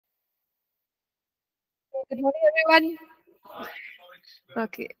Good morning, everyone.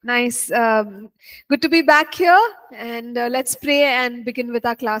 Okay, nice. Good to be back here. And let's pray and begin with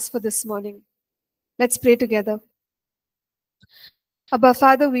our class for this morning. Let's pray together. Abba,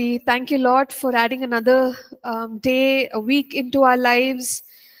 Father, we thank you, Lord, for adding another day, a week into our lives.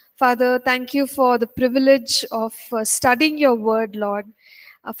 Father, thank you for the privilege of studying your word, Lord.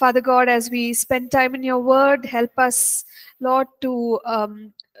 Father God, as we spend time in your word, help us, Lord, to,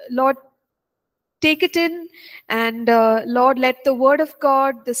 Lord, take it in, and Lord, let the word of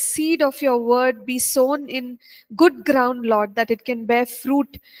God, the seed of your word, be sown in good ground, Lord, that it can bear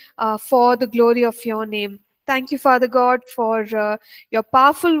fruit for the glory of your name. Thank you, Father God, for your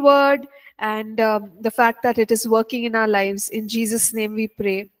powerful word and the fact that it is working in our lives. In Jesus' name we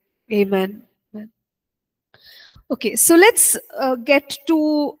pray. Amen. Okay, so let's get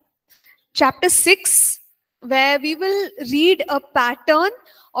to chapter 6, where we will read a pattern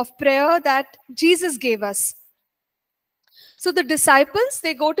of prayer that Jesus gave us. So the disciples,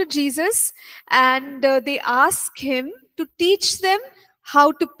 they go to Jesus and they ask him to teach them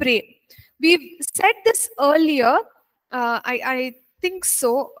how to pray. We've said this earlier. I think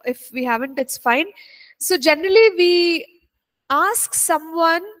so. If we haven't, it's fine. So generally we ask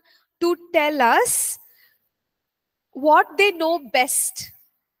someone to tell us what they know best.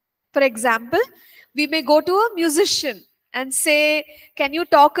 For example, we may go to a musician and say, can you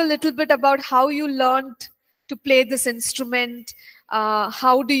talk a little bit about how you learned to play this instrument?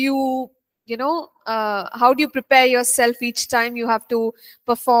 How do you prepare yourself each time you have to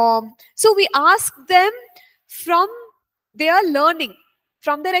perform? So we ask them from their learning,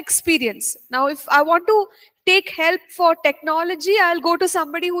 from their experience. Now, if I want to take help for technology, I'll go to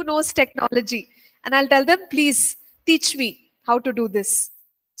somebody who knows technology and I'll tell them, please teach me how to do this.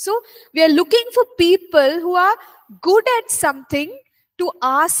 So we are looking for people who are good at something to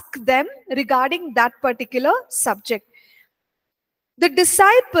ask them regarding that particular subject. The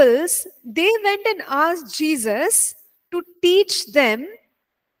disciples, they went and asked Jesus to teach them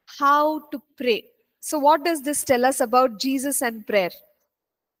how to pray. So what does this tell us about Jesus and prayer?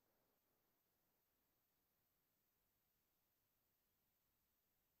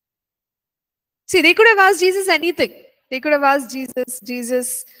 See, they could have asked Jesus anything. They could have asked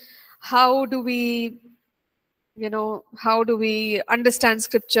Jesus, how do we understand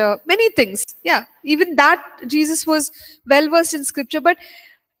scripture? Many things. Yeah, even that Jesus was well versed in scripture, but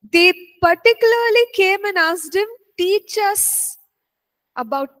they particularly came and asked him, teach us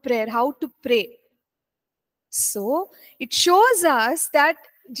about prayer, how to pray. So it shows us that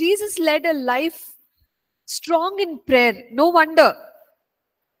Jesus led a life strong in prayer. No wonder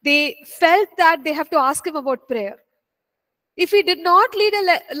they felt that they have to ask him about prayer. If he did not lead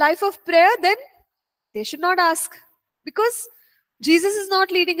a life of prayer, then they should not ask, because Jesus is not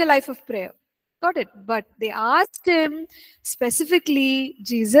leading a life of prayer. Got it? But they asked him specifically,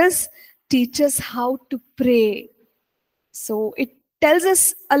 Jesus, teach us how to pray. So it tells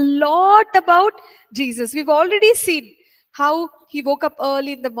us a lot about Jesus. We've already seen how he woke up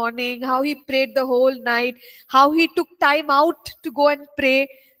early in the morning, how he prayed the whole night, how he took time out to go and pray.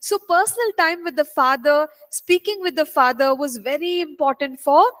 So personal time with the Father, speaking with the Father was very important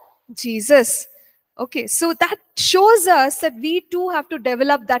for Jesus. Okay, so that shows us that we too have to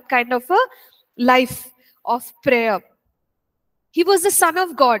develop that kind of a life of prayer. He was the Son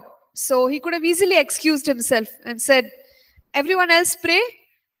of God, so he could have easily excused himself and said, everyone else pray,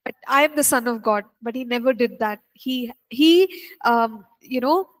 but I am the Son of God. But he never did that. He you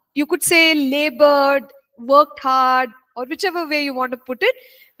could say labored, worked hard, or whichever way you want to put it,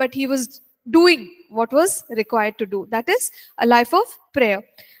 but he was doing what was required to do. That is a life of prayer.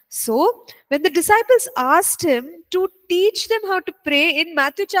 So when the disciples asked him to teach them how to pray, in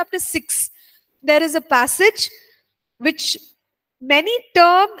Matthew chapter 6, there is a passage which many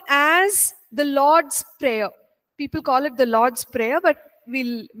term as the Lord's Prayer. People call it the Lord's Prayer, but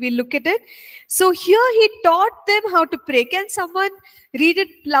we'll look at it. So here he taught them how to pray. Can someone read it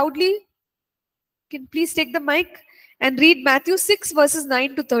loudly? Can please take the mic and read Matthew 6 verses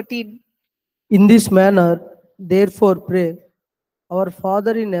 9 to 13. In this manner, therefore pray, our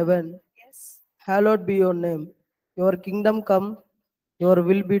Father in heaven, Yes. hallowed be your name. Your kingdom come, your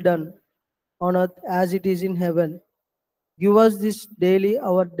will be done, on earth as it is in heaven. Give us this daily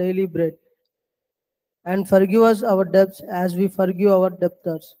our daily bread, and forgive us our debts as we forgive our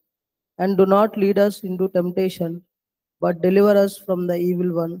debtors. And do not lead us into temptation, but deliver us from the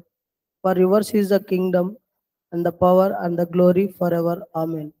evil one. For yours is the kingdom, and the power, and the glory forever.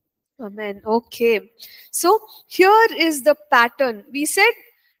 Amen. Amen. Okay. So here is the pattern. We said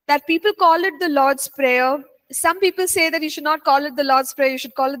that people call it the Lord's Prayer. some people say that you should not call it the Lord's Prayer, you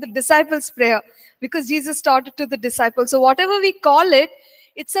should call it the disciples' prayer, because Jesus taught it to the disciples. So whatever we call it,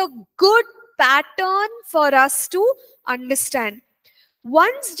 it's a good pattern for us to understand.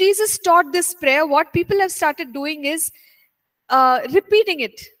 Once Jesus taught this prayer, what people have started doing is repeating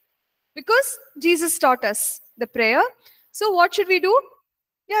it, because Jesus taught us the prayer. So what should we do?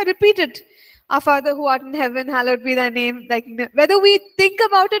 Yeah, repeat it. Our Father who art in heaven, hallowed be thy name. Like, whether we think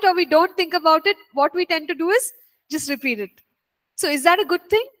about it or we don't think about it, what we tend to do is just repeat it. So is that a good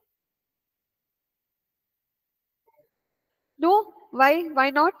thing? No? Why? Why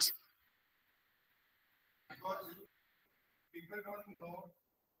not?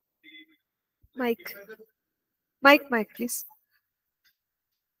 Mike. Mike, please.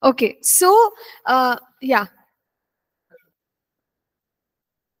 Okay. So, yeah.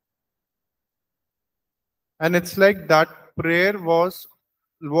 And it's like that prayer was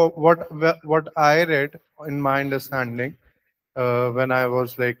what I read in my understanding when I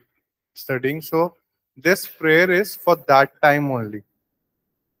was like studying. So this prayer is for that time only,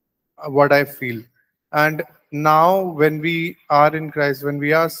 what I feel. And now when we are in Christ, when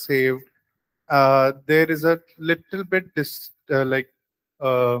we are saved, there is a little bit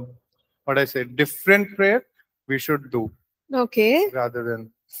uh, what I say, different prayer we should do Okay. rather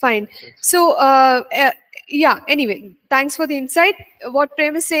than. Fine. So, yeah, anyway, thanks for the insight. What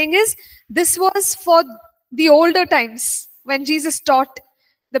Prem is saying is, this was for the older times when Jesus taught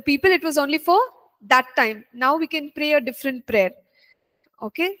the people. It was only for that time. Now we can pray a different prayer.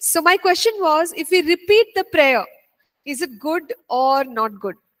 Okay. So my question was, if we repeat the prayer, is it good or not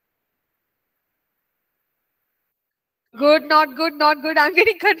good? Good, not good, not good. I'm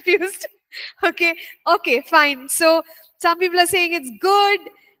getting confused. Okay. Okay, fine. So some people are saying it's good.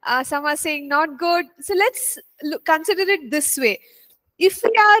 Some are saying not good. So let's consider it this way. If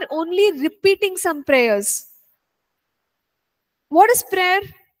we are only repeating some prayers, what is prayer?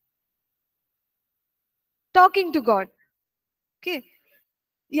 Talking to God. Okay.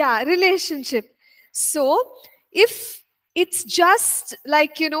 Yeah, relationship. So if it's just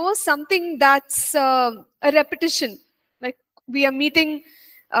like, something that's a repetition, like we are meeting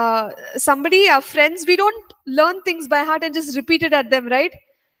somebody, our friends, we don't learn things by heart and just repeat it at them, right?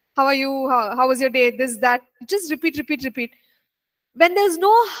 How are you? How was your day? This, that. Just repeat, repeat, repeat. When there's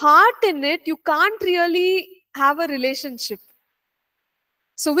no heart in it, you can't really have a relationship.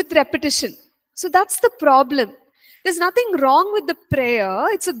 So with repetition. So that's the problem. There's nothing wrong with the prayer.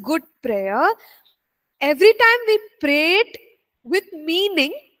 It's a good prayer. Every time we pray it with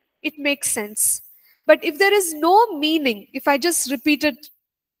meaning, it makes sense. But if there is no meaning, if I just repeat it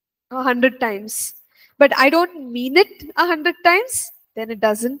 100 times, but I don't mean it 100 times, then it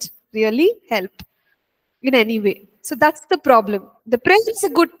doesn't really help in any way. So that's the problem. The prayer is a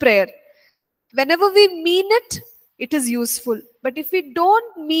good prayer. Whenever we mean it, it is useful. But if we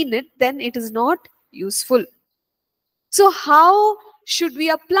don't mean it, then it is not useful. So how should we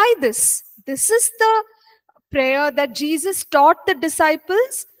apply this? This is the prayer that Jesus taught the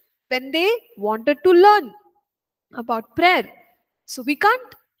disciples when they wanted to learn about prayer. So we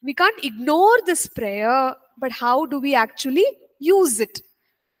can't ignore this prayer, but how do we actually use it?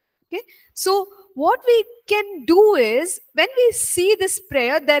 Okay. So what we can do is, when we see this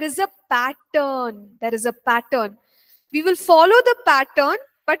prayer, there is a pattern. There is a pattern. We will follow the pattern,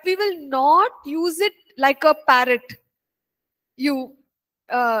 but we will not use it like a parrot. You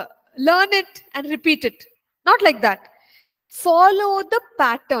learn it and repeat it. Not like that. Follow the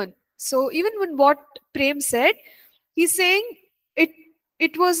pattern. So even when what Prem said, he's saying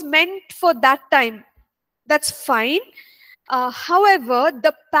it was meant for that time. That's fine. However,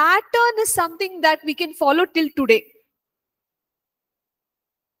 the pattern is something that we can follow till today.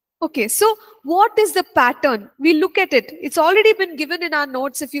 Okay, so what is the pattern? We look at it. It's already been given in our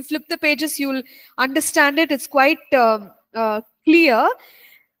notes. If you flip the pages, you'll understand it. It's quite clear.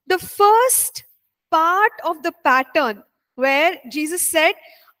 The first part of the pattern where Jesus said,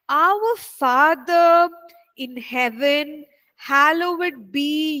 "Our Father in heaven, hallowed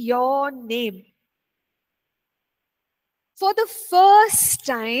be your name." For the first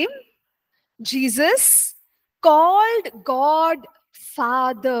time, Jesus called God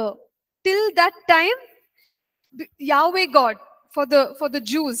Father. Till that time, Yahweh God, for the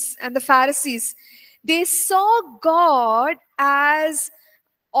Jews and the Pharisees, they saw God as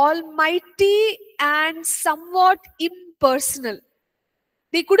almighty and somewhat impersonal.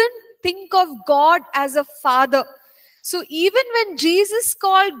 They couldn't think of God as a father. So even when Jesus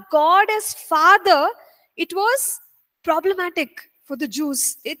called God as Father, it was problematic for the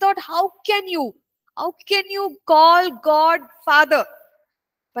Jews. They thought, how can you call God Father?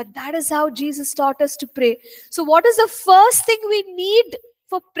 But that is how Jesus taught us to pray. So what is the first thing we need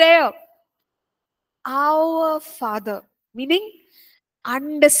for prayer? Our Father. Meaning,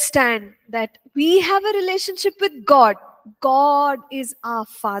 understand that we have a relationship with God. God is our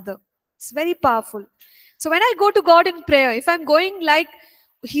Father. It's very powerful. So when I go to God in prayer, if I'm going like,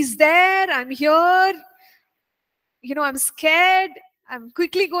 He's there, I'm here, I'm scared, I'm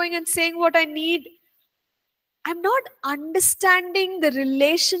quickly going and saying what I need, I'm not understanding the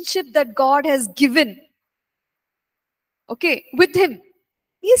relationship that God has given, okay, with Him.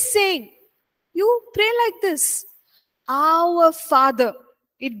 He's saying, you pray like this. Our Father.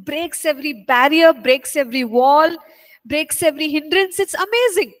 It breaks every barrier, breaks every wall, breaks every hindrance. It's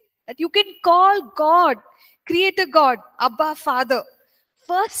amazing that you can call God, Creator God, Abba, Father.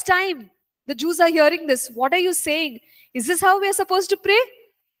 First time the Jews are hearing this. What are you saying? Is this how we are supposed to pray?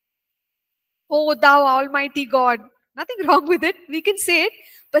 Oh, thou Almighty God. Nothing wrong with it. We can say it.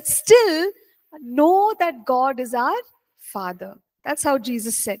 But still, know that God is our Father. That's how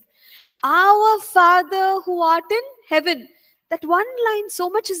Jesus said. Our Father who art in heaven. That one line, so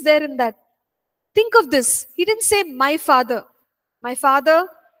much is there in that. Think of this. He didn't say, my Father. My Father.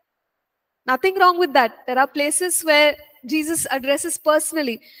 Nothing wrong with that. There are places where Jesus addresses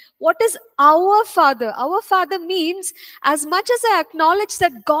personally. What is our Father? Our Father means, as much as I acknowledge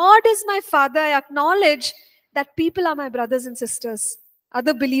that God is my Father, I acknowledge that people are my brothers and sisters,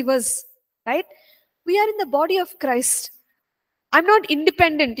 other believers, right? We are in the body of Christ. I'm not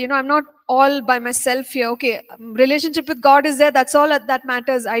independent, I'm not all by myself here. Okay, relationship with God is there. That's all that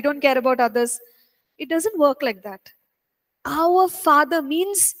matters. I don't care about others. It doesn't work like that. Our Father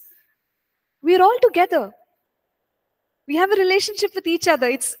means we're all together. We have a relationship with each other.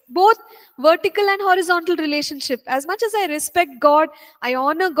 It's both vertical and horizontal relationship. As much as I respect God, I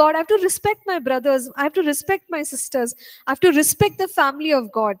honor God, I have to respect my brothers. I have to respect my sisters. I have to respect the family of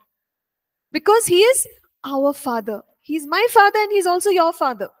God. Because He is our Father. He's my Father and He's also your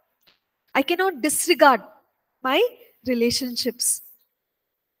Father. I cannot disregard my relationships.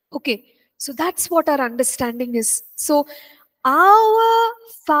 Okay, so that's what our understanding is. So, our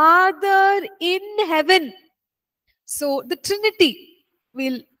Father in heaven. So, the Trinity,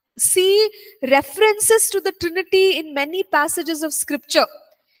 we'll see references to the Trinity in many passages of Scripture.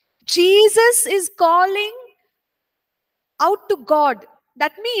 Jesus is calling out to God.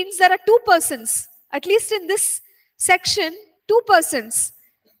 That means there are two persons. At least in this section, two persons.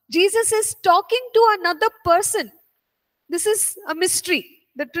 Jesus is talking to another person. This is a mystery.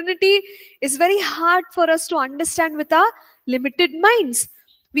 The Trinity is very hard for us to understand with our limited minds.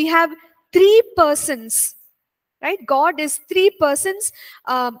 We have three persons, right? God is three persons,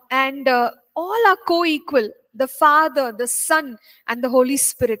 and all are co-equal. The Father, the Son, and the Holy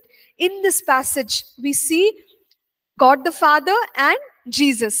Spirit. In this passage, we see God the Father and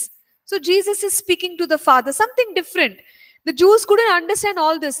Jesus. So Jesus is speaking to the Father, something different. The Jews couldn't understand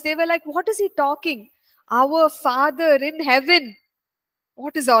all this. They were like, what is he talking? Our Father in heaven.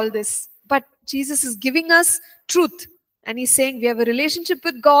 What is all this? But Jesus is giving us truth. And He's saying we have a relationship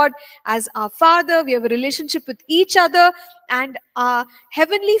with God as our Father. We have a relationship with each other. And our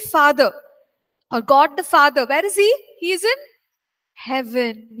Heavenly Father, or God the Father, where is He? He is in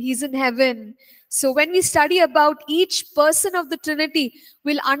heaven. He's in heaven. So when we study about each person of the Trinity,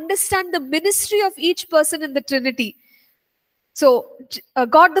 we'll understand the ministry of each person in the Trinity. So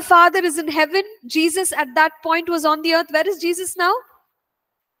God the Father is in heaven. Jesus at that point was on the earth. Where is Jesus now?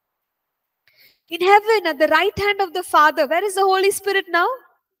 In heaven, at the right hand of the Father. Where is the Holy Spirit now?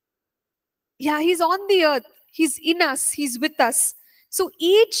 Yeah, He's on the earth. He's in us. He's with us. So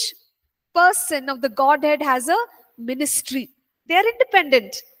each person of the Godhead has a ministry. They are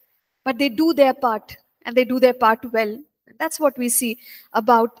independent, but they do their part, and they do their part well. That's what we see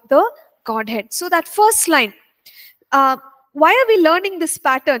about the Godhead. So that first line, why are we learning this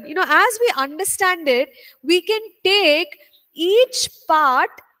pattern? As we understand it, we can take each part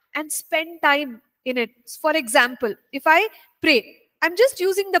and spend time in it. For example, if I pray, I'm just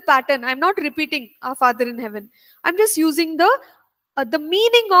using the pattern. I'm not repeating our Father in heaven. I'm just using the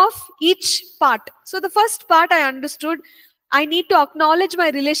meaning of each part. So the first part I understood, I need to acknowledge my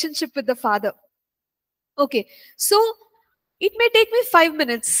relationship with the Father. Okay, so it may take me 5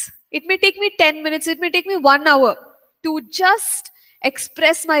 minutes. It may take me 10 minutes. It may take me 1 hour to just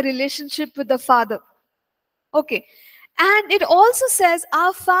express my relationship with the Father. Okay, and it also says,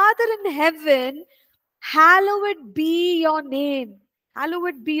 our Father in heaven, hallowed be your name.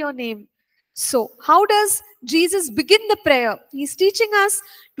 Hallowed be your name. So, how does Jesus begin the prayer? He's teaching us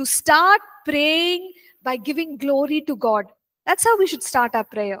to start praying by giving glory to God. That's how we should start our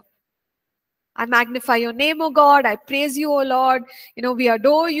prayer. I magnify your name, O God. I praise you, O Lord. We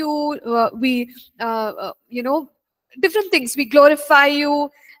adore you. Different things. We glorify you.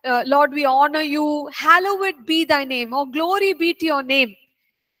 Lord, we honor you. Hallowed be thy name. Oh, glory be to your name.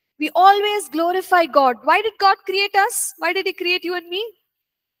 We always glorify God. Why did God create us? Why did he create you and me?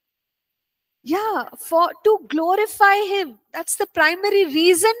 Yeah, to glorify him. That's the primary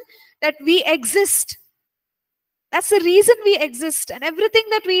reason that we exist. That's the reason we exist. And everything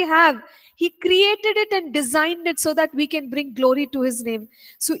that we have, he created it and designed it so that we can bring glory to his name.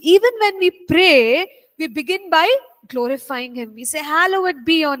 So even when we pray, we begin by glorifying him. We say, hallowed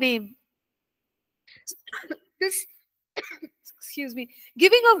be your name. This, excuse me,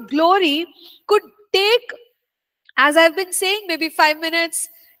 giving of glory could take, as I've been saying, maybe 5 minutes,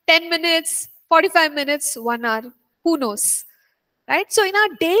 10 minutes, 45 minutes, 1 hour. Who knows? Right? So in our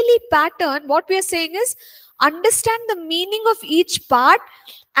daily pattern, what we are saying is, understand the meaning of each part.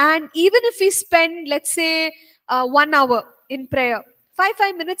 And even if we spend, let's say, 1 hour in prayer,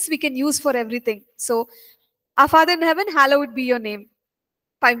 5 minutes we can use for everything. So, our Father in heaven, hallowed be your name.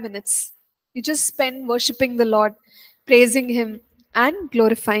 5 minutes. You just spend worshiping the Lord, praising him and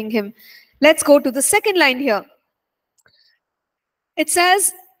glorifying him. Let's go to the second line here. It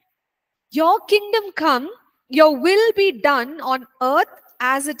says, your kingdom come, your will be done on earth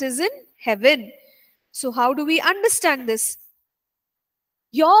as it is in heaven. So how do we understand this?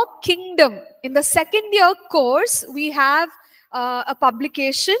 Your kingdom. In the second year course, we have a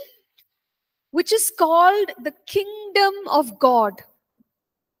publication which is called The Kingdom of God.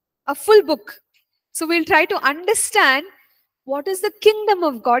 A full book. So we'll try to understand what is the kingdom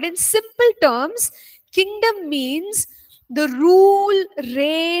of God. In simple terms, kingdom means the rule,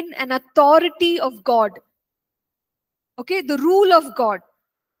 reign, and authority of God. Okay, the rule of God,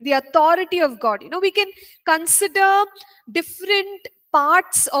 the authority of God. We can consider different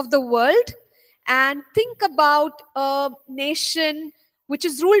parts of the world and think about a nation which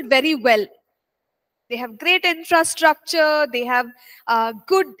is ruled very well. They have great infrastructure, they have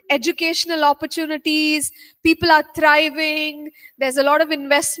good educational opportunities, people are thriving, there's a lot of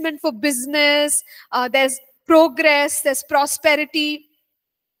investment for business, there's progress, there's prosperity.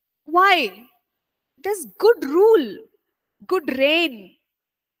 Why? There's good rule, good reign,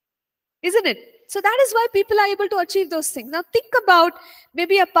 isn't it? So that is why people are able to achieve those things. Now think about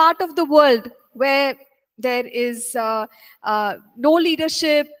maybe a part of the world where there is no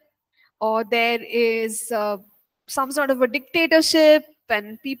leadership, or there is some sort of a dictatorship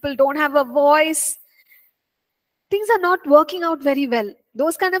and people don't have a voice. Things are not working out very well.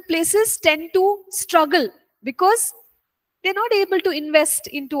 Those kind of places tend to struggle because they're not able to invest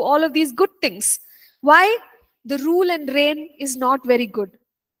into all of these good things. Why? The rule and reign is not very good.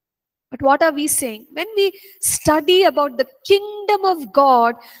 But what are we saying? When we study about the kingdom of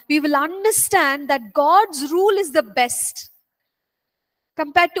God, we will understand that God's rule is the best.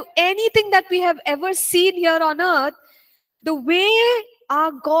 Compared to anything that we have ever seen here on earth, the way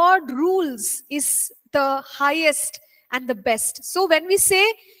our God rules is the highest and the best. So when we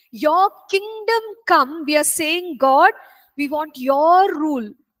say, your kingdom come, we are saying, God, we want your rule,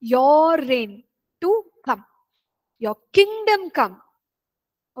 your reign to come. Your kingdom come.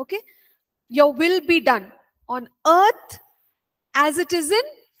 Okay? Your will be done on earth as it is in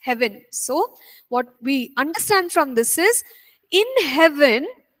heaven. So what we understand from this is, in heaven,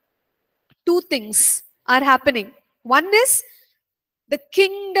 two things are happening. One is the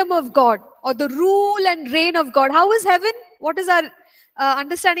kingdom of God, or the rule and reign of God. How is heaven? What is our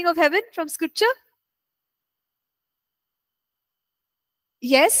understanding of heaven from scripture?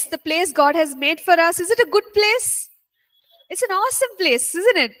 Yes, the place God has made for us. Is it a good place? It's an awesome place,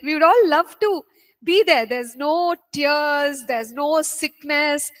 isn't it? We would all love to be there. There's no tears, there's no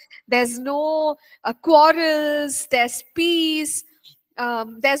sickness, there's no quarrels, there's peace,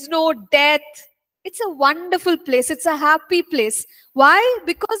 there's no death. It's a wonderful place. It's a happy place. Why?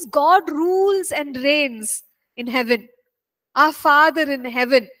 Because God rules and reigns in heaven. Our Father in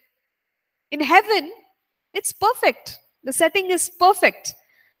heaven. In heaven, it's perfect. The setting is perfect.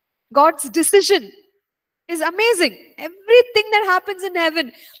 God's decision is amazing. Everything that happens in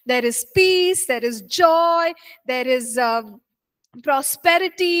heaven, there is peace, there is joy, there is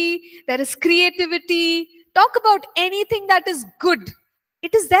prosperity, there is creativity. Talk about anything that is good.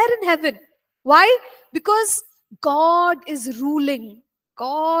 It is there in heaven. Why? Because God is ruling.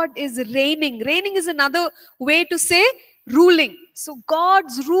 God is reigning. Reigning is another way to say ruling. So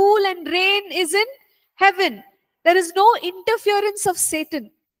God's rule and reign is in heaven. There is no interference of Satan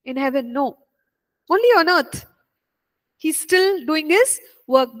in heaven. No. Only on earth. He's still doing his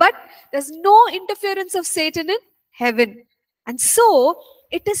work. But there's no interference of Satan in heaven. And so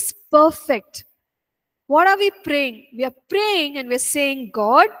it is perfect. What are we praying? We are praying and we're saying,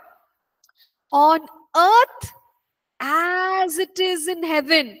 God, on earth as it is in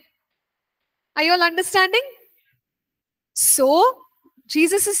heaven. Are you all understanding? So,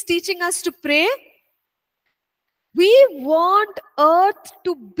 Jesus is teaching us to pray. We want earth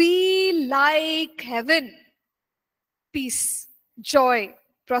to be like heaven. Peace, joy,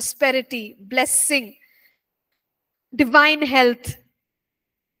 prosperity, blessing, divine health.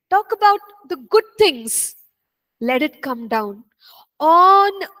 Talk about the good things. Let it come down.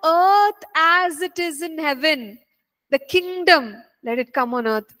 On earth as it is in heaven. The kingdom, let it come on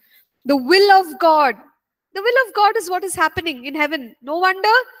earth. The will of God. The will of God is what is happening in heaven. No wonder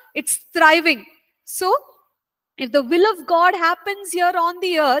it's thriving. So, if the will of God happens here on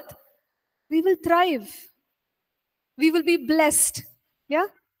the earth, we will thrive. We will be blessed. Yeah?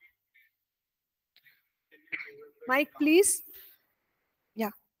 Mike, please. Yeah.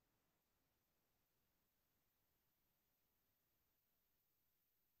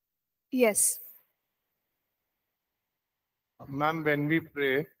 Yes. Ma'am, when we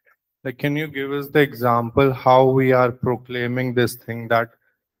pray, like, can you give us the example how we are proclaiming this thing that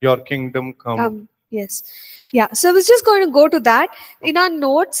your kingdom come? Yes. Yeah. So I was just going to go to that. In our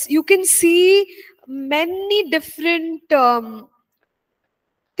notes, you can see many different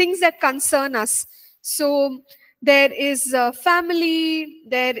things that concern us. So there is family,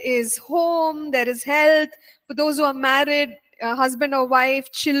 there is home, there is health. For those who are married, husband or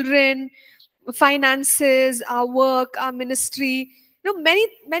wife, children, finances, our work, our ministry,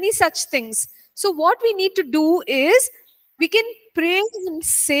 many such things. So what we need to do is we can pray and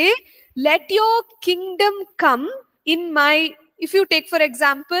say, let your kingdom come in my, if you take for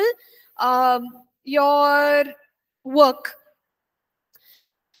example, your work,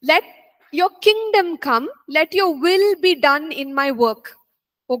 let your kingdom come, let your will be done in my work,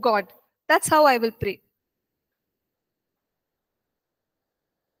 oh God. That's how I will pray.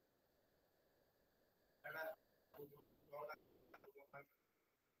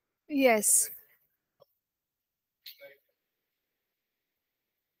 Yes.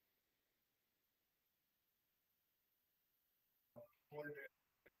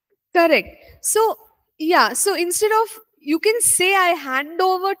 Correct. So, yeah, so instead of, you can say, I hand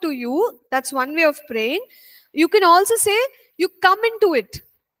over to you, that's one way of praying. You can also say, you come into it,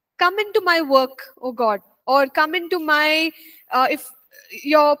 come into my work, oh God, or come into my, if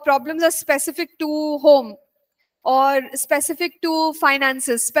your problems are specific to home, or specific to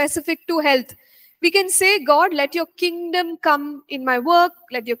finances, specific to health, we can say, God, let your kingdom come in my work,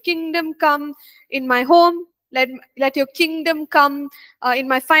 let your kingdom come in my home, let your kingdom come in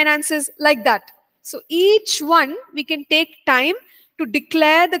my finances, like that. So each one we can take time to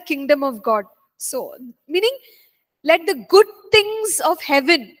declare the kingdom of God. So meaning, let the good things of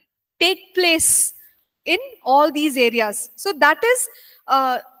heaven take place in all these areas. So that is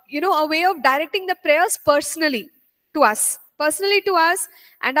a way of directing the prayers personally to us,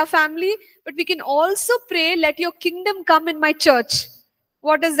 and our family. But we can also pray, let your kingdom come in my church.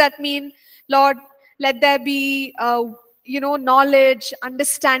 What does that mean? Lord, let there be knowledge,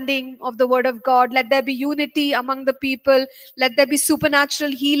 understanding of the word of God. Let there be unity among the people. Let there be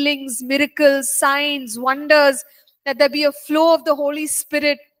supernatural healings, miracles, signs, wonders. Let there be a flow of the Holy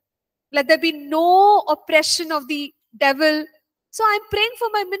Spirit. Let there be no oppression of the devil. So I'm praying for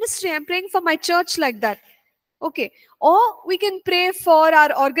my ministry, I'm praying for my church, like that. Okay. Or we can pray for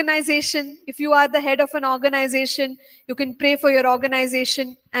our organization. If you are the head of an organization, you can pray for your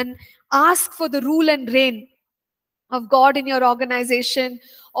organization and ask for the rule and reign of God in your organization.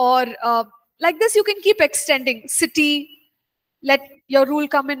 Or like this, you can keep extending. City, let your rule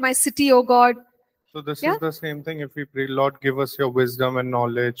come in my city, oh God. So this Yeah? is the same thing if we pray, Lord, give us your wisdom and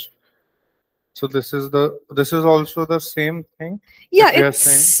knowledge. So this is also the same thing. Yeah, we are it's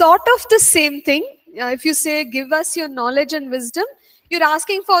saying. sort of the same thing. If you say, give us your knowledge and wisdom, you're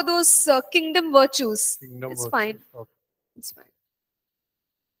asking for those kingdom virtues. It's fine. Okay. It's fine.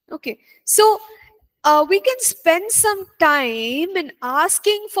 Okay. So we can spend some time in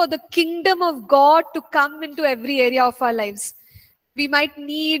asking for the kingdom of God to come into every area of our lives. We might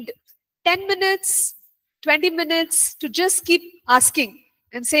need 10 minutes, 20 minutes to just keep asking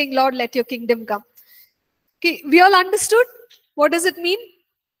and saying, Lord, let your kingdom come. Okay, we all understood? What does it mean?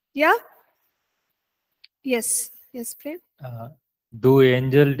 Yeah? Yes. Yes, pray. Do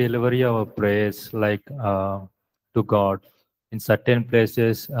angel deliver our prayers like to God? In certain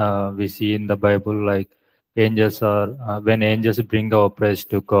places, we see in the Bible like angels are when angels bring our prayers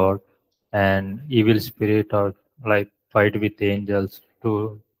to God, and evil spirit are like fight with angels.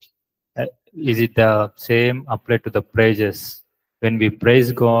 To is it the same apply to the praises when we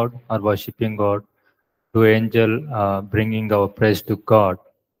praise God or worshiping God? to angel bringing our praise to God.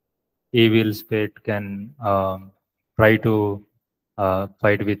 Evil spirit can try to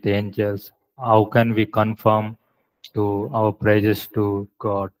fight with angels. How can we confirm to our praises to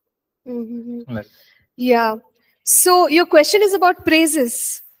God? Mhm. Like, Yeah. So your question is about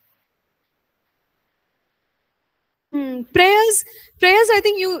praises. Prayers, I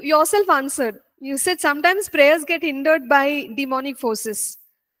think you yourself answered. You said sometimes prayers get hindered by demonic forces,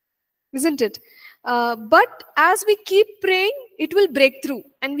 isn't it? But as we keep praying, it will break through.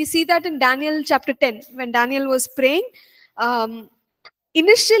 And we see that in Daniel chapter 10, when Daniel was praying. Um,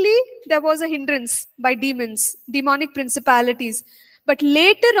 Initially, there was a hindrance by demons, demonic principalities. But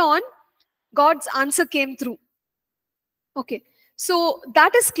later on, God's answer came through. Okay. So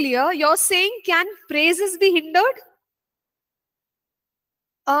that is clear. You're saying, can praises be hindered?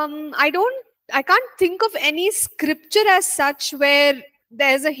 I can't think of any scripture as such where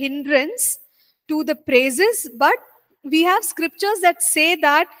there's a hindrance to the praises, but we have scriptures that say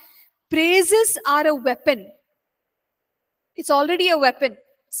that praises are a weapon. It's already a weapon.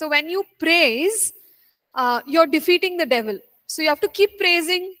 So when you praise, you're defeating the devil. So you have to keep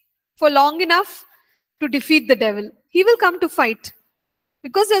praising for long enough to defeat the devil. He will come to fight.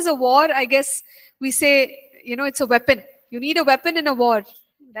 Because there's a war, I guess we say, it's a weapon. You need a weapon in a war,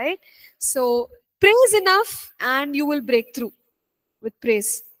 right? So praise enough and you will break through with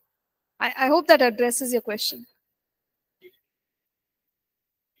praise. I hope that addresses your question.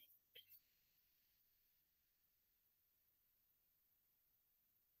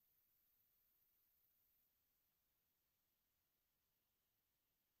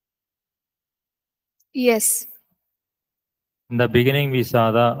 Yes. in the beginning, we saw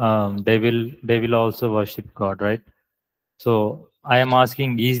the devil also worship God, right? So I am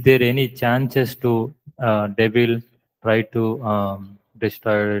asking, is there any chances to devil try to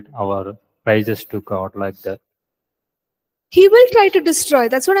destroy our praises to God like that? He will try to destroy.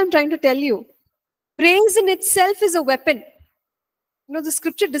 That's what I'm trying to tell you. Praise in itself is a weapon. The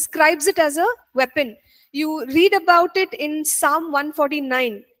scripture describes it as a weapon. You read about it in Psalm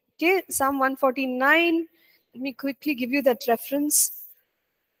 149. Okay, Psalm 149. Let me quickly give you that reference.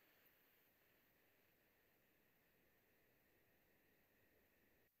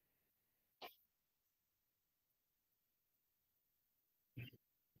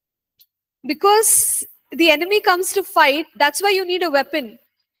 Because the enemy comes to fight, that's why you need a weapon.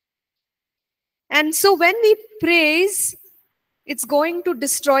 And so when we praise, it's going to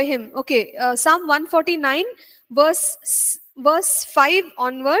destroy him. Okay, Psalm 149, verse 5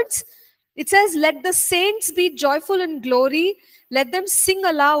 onwards, it says, "Let the saints be joyful in glory, let them sing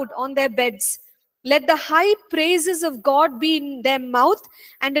aloud on their beds. Let the high praises of God be in their mouth,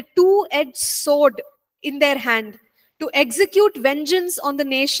 and a two-edged sword in their hand, to execute vengeance on the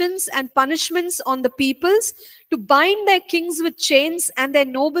nations and punishments on the peoples, to bind their kings with chains and their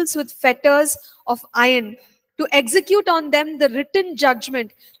nobles with fetters of iron, to execute on them the written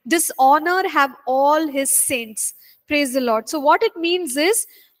judgment. Dishonor have all his saints." Praise the Lord. So what it means is,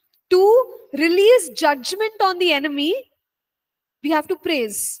 to release judgment on the enemy, we have to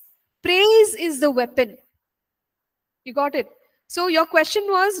praise. Praise is the weapon. You got it? So your question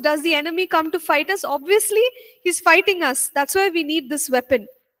was, does the enemy come to fight us? Obviously, he's fighting us. That's why we need this weapon.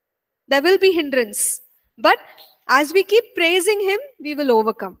 There will be hindrance. But as we keep praising him, we will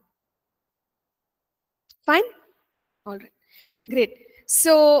overcome. Fine? All right. Great.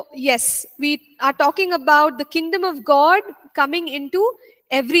 So, yes, we are talking about the kingdom of God coming into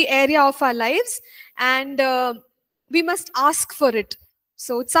every area of our lives, and we must ask for it.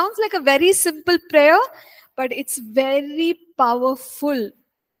 So, it sounds like a very simple prayer, but it's very powerful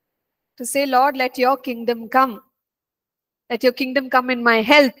to say, "Lord, let your kingdom come. Let your kingdom come in my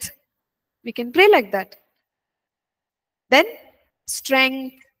health." We can pray like that. Then,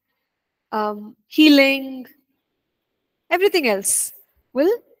 strength, healing, everything else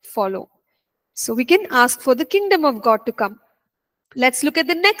will follow. So we can ask for the kingdom of God to come. Let's look at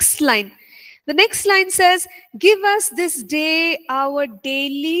the next line. The next line says, "Give us this day our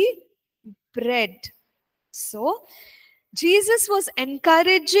daily bread." So Jesus was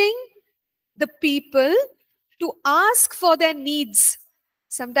encouraging the people to ask for their needs.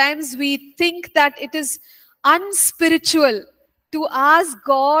 Sometimes we think that it is unspiritual to ask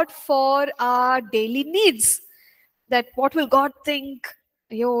God for our daily needs. That what will God think?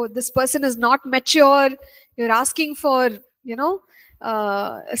 This person is not mature. You're asking for,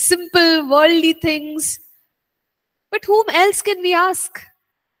 simple worldly things. But whom else can we ask?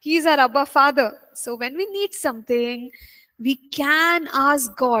 He's our Abba Father. So when we need something, we can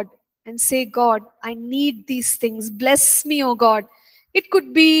ask God and say, "God, I need these things. Bless me, oh God." It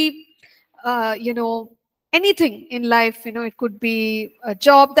could be, anything in life. It could be a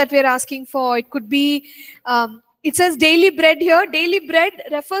job that we're asking for. It could be, it says daily bread here. Daily bread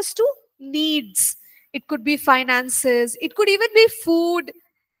refers to needs. It could be finances. It could even be food.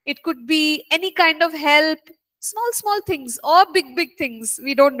 It could be any kind of help, small things or big things.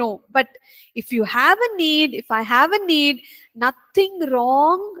 We don't know. But if you have a need, if I have a need, nothing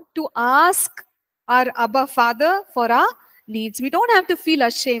wrong to ask our Abba Father for our needs. We don't have to feel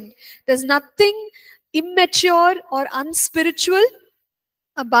ashamed. There's nothing immature or unspiritual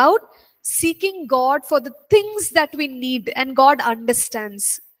about seeking God for the things that we need, and God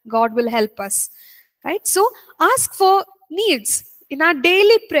understands. God will help us, right? So ask for needs. In our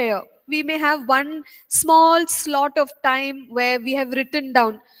daily prayer, we may have one small slot of time where we have written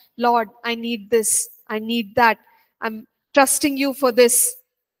down, Lord, I need this, I need that, I'm trusting you for this,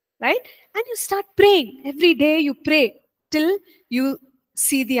 right? And you start praying. Every day you pray till you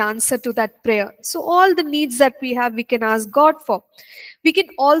see the answer to that prayer. So all the needs that we have, we can ask God for. We can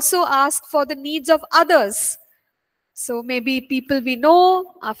also ask for the needs of others. So maybe people we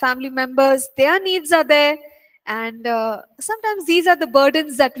know, our family members, their needs are there. And sometimes these are the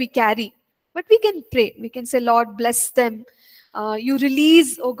burdens that we carry. But we can pray. We can say, Lord, bless them. You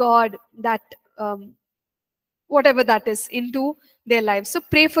release, oh God, that whatever that is into their lives. So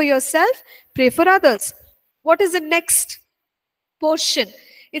pray for yourself, pray for others. What is the next portion?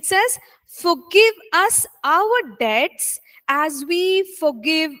 It says, forgive us our debts as we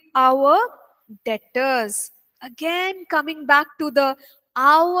forgive our debtors. Again, coming back to the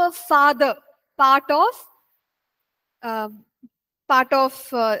Our Father part of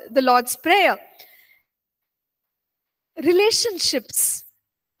the Lord's Prayer. Relationships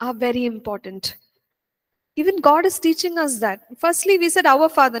are very important. Even God is teaching us that. Firstly, we said our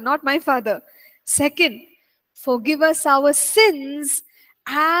Father, not my Father. Second, forgive us our sins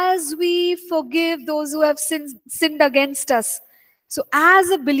as we forgive those who have sinned against us. So as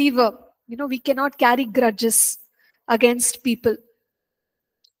a believer, we cannot carry grudges against people.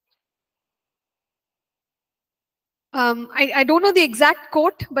 I don't know the exact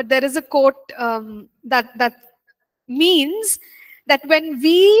quote, but there is a quote that means that when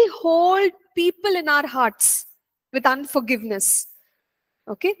we hold people in our hearts with unforgiveness,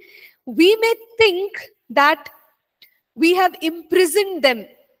 okay, we may think that we have imprisoned them.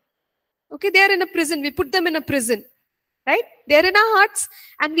 Okay, they are in a prison. We put them in a prison, right? They're in our hearts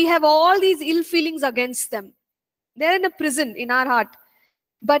and we have all these ill feelings against them. They're in a prison in our heart.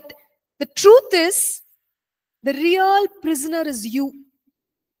 But the truth is, the real prisoner is you.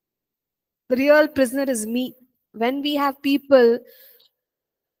 The real prisoner is me. When we have people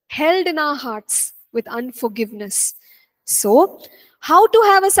held in our hearts with unforgiveness. So, how to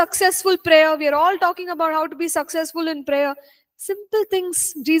have a successful prayer? We are all talking about how to be successful in prayer. Simple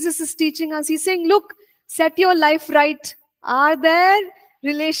things Jesus is teaching us. He's saying, look, set your life right. Are there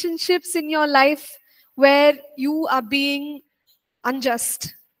relationships in your life where you are being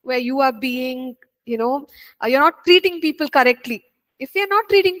unjust? Where you are being, you're not treating people correctly. If you're not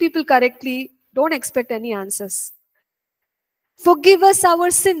treating people correctly, don't expect any answers. Forgive us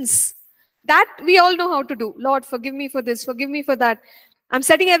our sins. That we all know how to do. Lord, forgive me for this, forgive me for that. I'm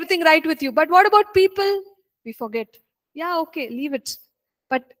setting everything right with you. But what about people? We forget. Yeah, okay, leave it.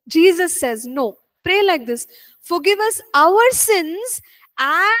 But Jesus says, no. Pray like this. Forgive us our sins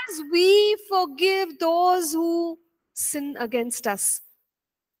as we forgive those who sin against us.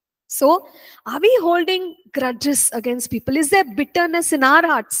 So, are we holding grudges against people? Is there bitterness in our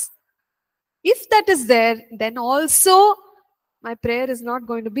hearts? If that is there, then also my prayer is not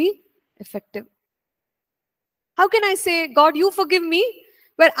going to be effective. How can I say, God, you forgive me,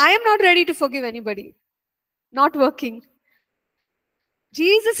 where I am not ready to forgive anybody? Not working.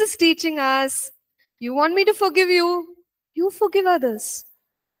 Jesus is teaching us, you want me to forgive you, you forgive others.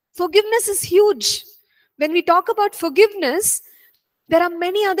 Forgiveness is huge. When we talk about forgiveness, there are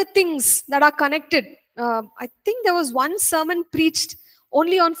many other things that are connected. I think there was one sermon preached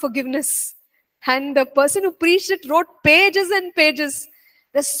only on forgiveness. And the person who preached it wrote pages and pages.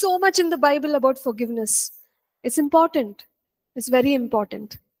 There's so much in the Bible about forgiveness. It's important. It's very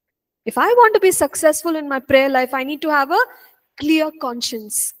important. If I want to be successful in my prayer life, I need to have a clear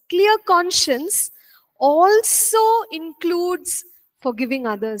conscience. Clear conscience also includes forgiving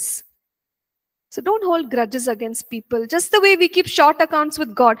others. So don't hold grudges against people. Just the way we keep short accounts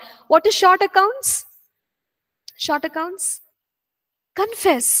with God. What is short accounts? Short accounts?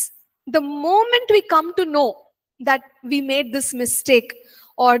 Confess. The moment we come to know that we made this mistake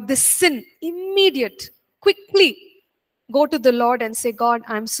or this sin, quickly go to the Lord and say, God,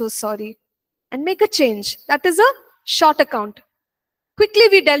 I'm so sorry. And make a change. That is a short account. Quickly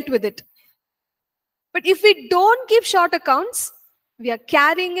we dealt with it. But if we don't keep short accounts, we are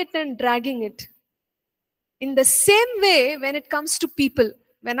carrying it and dragging it. In the same way, when it comes to people,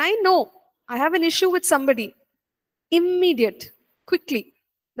 when I know I have an issue with somebody, immediate, quickly,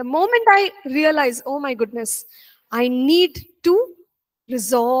 the moment I realize, oh my goodness, I need to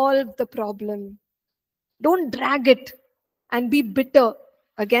resolve the problem. Don't drag it and be bitter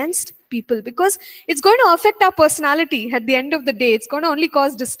against people, because it's going to affect our personality at the end of the day. It's going to only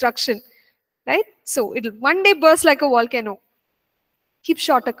cause destruction, right? So it'll one day burst like a volcano. Keep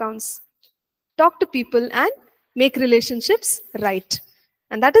short accounts. Talk to people and make relationships right.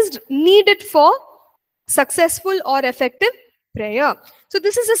 And that is needed for successful or effective prayer. So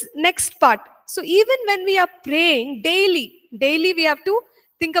this is the next part. So even when we are praying daily we have to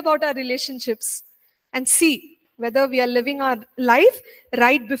think about our relationships and see whether we are living our life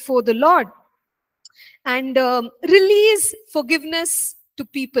right before the Lord. And release forgiveness to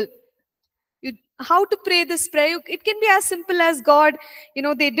people. How to pray this prayer? It can be as simple as, God,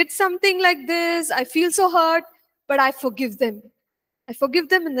 they did something like this. I feel so hurt, but I forgive them. I forgive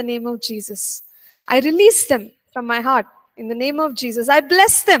them in the name of Jesus. I release them from my heart in the name of Jesus. I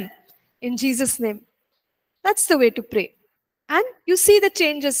bless them in Jesus' name. That's the way to pray. And you see the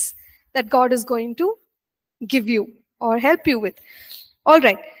changes that God is going to give you or help you with. All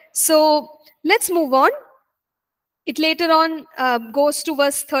right. So let's move on. It later on goes to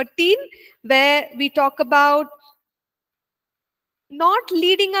verse 13, where we talk about not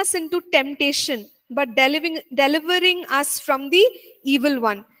leading us into temptation, but delivering us from the evil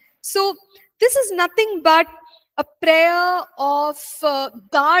one. So this is nothing but a prayer of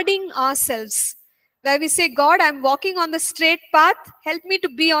guarding ourselves, where we say, God, I'm walking on the straight path. Help me to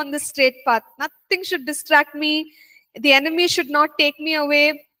be on the straight path. Nothing should distract me. The enemy should not take me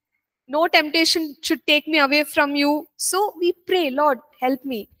away. No temptation should take me away from you. So we pray, Lord, help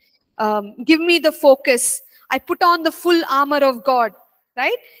me. Give me the focus. I put on the full armor of God,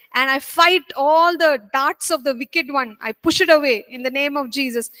 right? And I fight all the darts of the wicked one. I push it away in the name of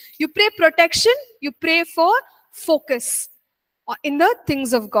Jesus. You pray protection. You pray for focus in the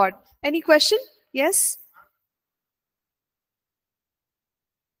things of God. Any question? Yes?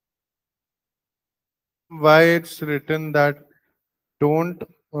 Why it's written that don't,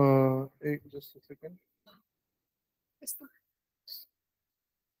 just a second.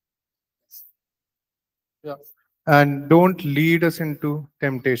 Yeah. And don't lead us into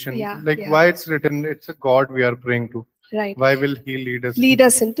temptation. Why it's written, it's a God we are praying to. Right. Why will he lead us? Lead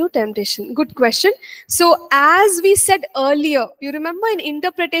us into temptation. Good question. So as we said earlier, you remember in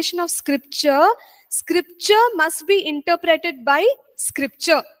interpretation of scripture, scripture must be interpreted by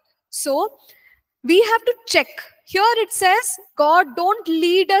scripture. So we have to check. Here it says, God, don't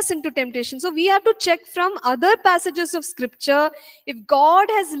lead us into temptation. So we have to check from other passages of scripture if God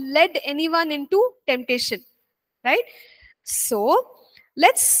has led anyone into temptation, right? So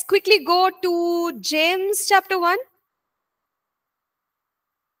let's quickly go to James chapter 1.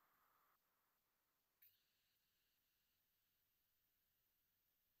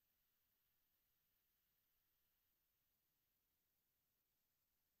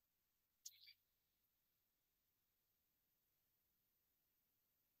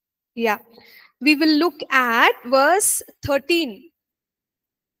 Yeah, we will look at verse 13.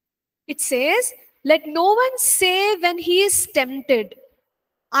 It says, let no one say when he is tempted,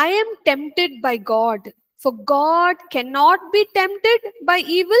 I am tempted by God. For God cannot be tempted by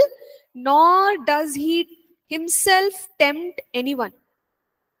evil, nor does he himself tempt anyone.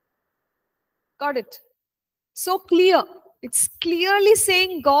 Got it? So clear. It's clearly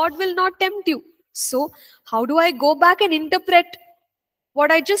saying God will not tempt you. So how do I go back and interpret what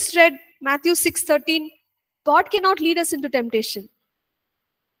I just read, Matthew 6:13? God cannot lead us into temptation.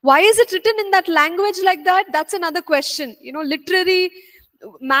 Why is it written in that language like that? That's another question. Literary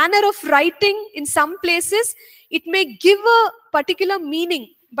manner of writing in some places, it may give a particular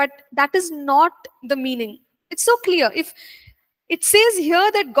meaning, but that is not the meaning. It's so clear. If it says here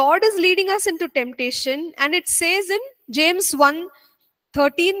that God is leading us into temptation, and it says in James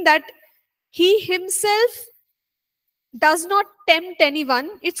 1:13 that he himself does not tempt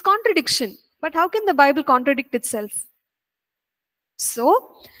anyone, it's contradiction. But how can the Bible contradict itself?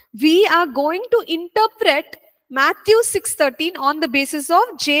 So we are going to interpret Matthew 6:13 on the basis of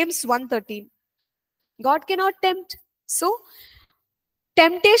James 1:13. God cannot tempt. So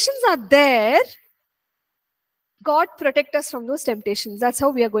temptations are there. God protect us from those temptations. That's how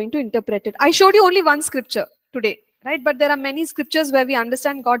we are going to interpret it. I showed you only one scripture today, right? But there are many scriptures where we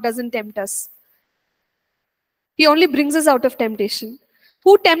understand God doesn't tempt us. He only brings us out of temptation.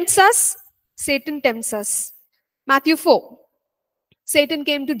 Who tempts us? Satan tempts us. Matthew 4. Satan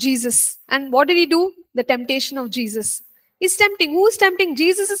came to Jesus. And what did he do? the temptation of Jesus. He's tempting. Who is tempting?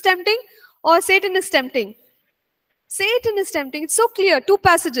 Jesus is tempting or Satan is tempting? Satan is tempting. It's so clear. Two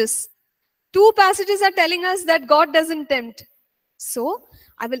passages. Two passages are telling us that God doesn't tempt. So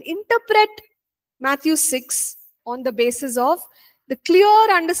I will interpret Matthew 6 on the basis of the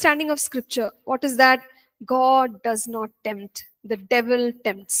clear understanding of scripture. What is that? God does not tempt. The devil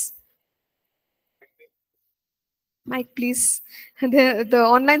tempts. Mike, please. The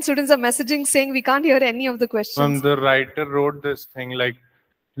online students are messaging saying we can't hear any of the questions. The writer wrote this thing like,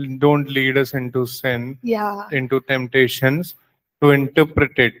 don't lead us into sin, Yeah. into temptations, to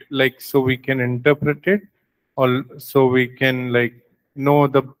interpret it, like, so we can interpret it, or so we can like know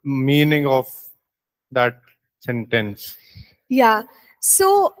the meaning of that sentence. Yeah.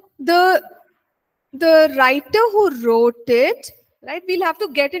 So the writer who wrote it, right, we'll have to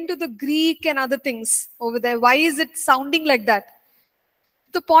get into the Greek and other things over there. Why is it sounding like that?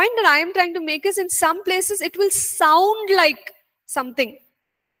 The point that I am trying to make is in some places it will sound like something,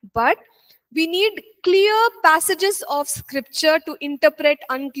 but we need clear passages of scripture to interpret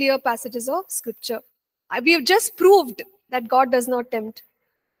unclear passages of scripture. We have just proved that God does not tempt.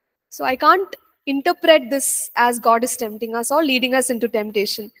 So I can't interpret this as God is tempting us or leading us into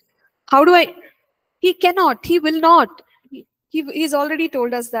temptation. How do I? He cannot. He will not. He's already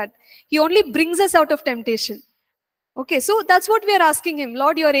told us that. He only brings us out of temptation. Okay, so that's what we are asking him.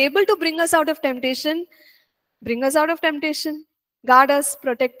 Lord, you are able to bring us out of temptation. Bring us out of temptation. Guard us,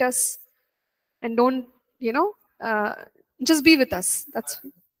 protect us. And don't, just be with us. That's.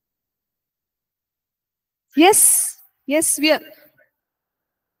 Yes. Yes, we are.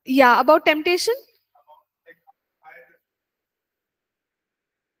 Yeah, about temptation?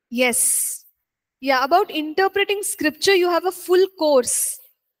 Yes. Yeah, about interpreting scripture, you have a full course.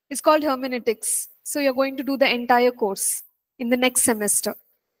 It's called hermeneutics. So you're going to do the entire course in the next semester.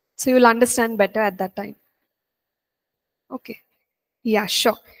 So you'll understand better at that time. Okay. Yeah,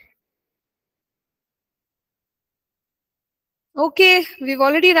 sure. Okay, we've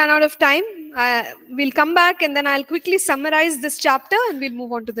already run out of time. We'll come back and then I'll quickly summarize this chapter and we'll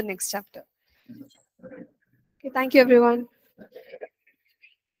move on to the next chapter. Okay, thank you everyone.